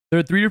There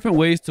are 3 different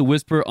ways to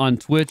whisper on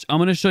Twitch. I'm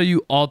going to show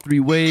you all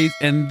 3 ways,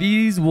 and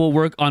these will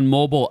work on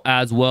mobile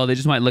as well. They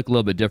just might look a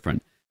little bit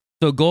different.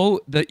 So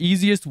the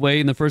easiest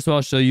way, and the first one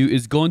I'll show you,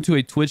 is go into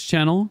a Twitch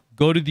channel,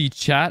 go to the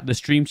chat, the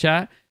stream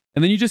chat,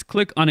 and then you just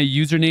click on a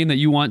username that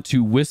you want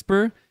to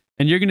whisper,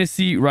 and you're going to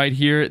see right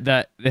here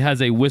that it has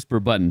a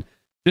whisper button.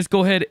 Just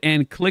go ahead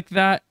and click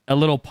that. A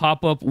little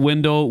pop-up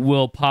window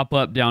will pop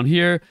up down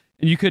here,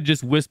 and you could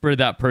just whisper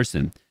that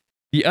person.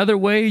 The other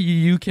way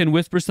you can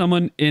whisper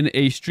someone in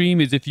a stream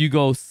is if you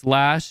go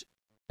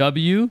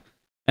 /W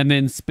and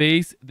then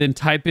space, then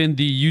type in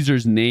the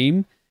user's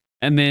name,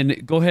 and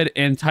then go ahead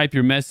and type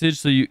your message.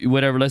 So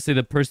whatever, let's say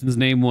the person's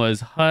name was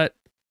Hut,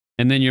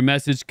 and then your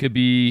message could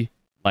be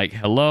like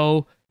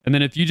hello. And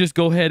then if you just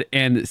go ahead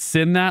and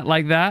send that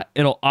like that,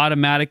 it'll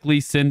automatically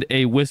send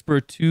a whisper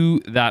to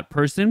that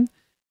person.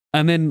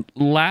 And then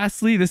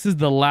lastly, this is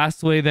the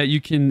last way that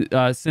you can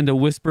send a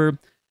whisper.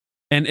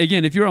 And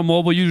again, if you're on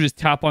mobile, you just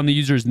tap on the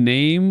user's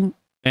name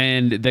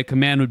and the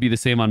command would be the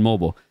same on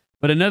mobile.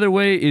 But another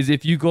way is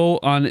if you go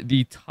on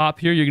the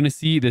top here, you're going to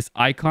see this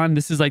icon.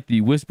 This is like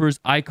the whispers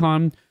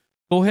icon.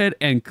 Go ahead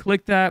and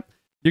click that.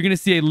 You're going to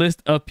see a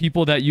list of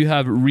people that you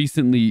have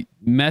recently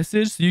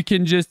messaged. So you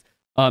can just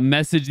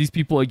message these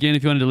people. Again,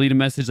 if you want to delete a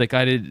message like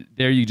I did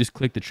there, you just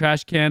click the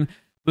trash can.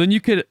 But then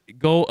you could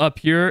go up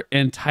here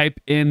and type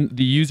in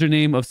the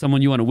username of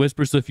someone you want to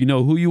whisper. So if you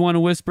know who you want to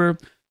whisper,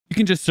 you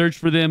can just search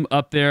for them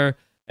up there.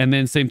 And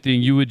then same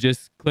thing, you would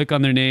just click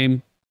on their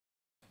name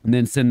and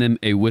then send them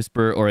a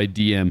whisper or a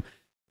DM.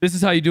 This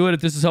is how you do it.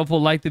 If this is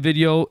helpful, like the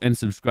video and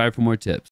subscribe for more tips.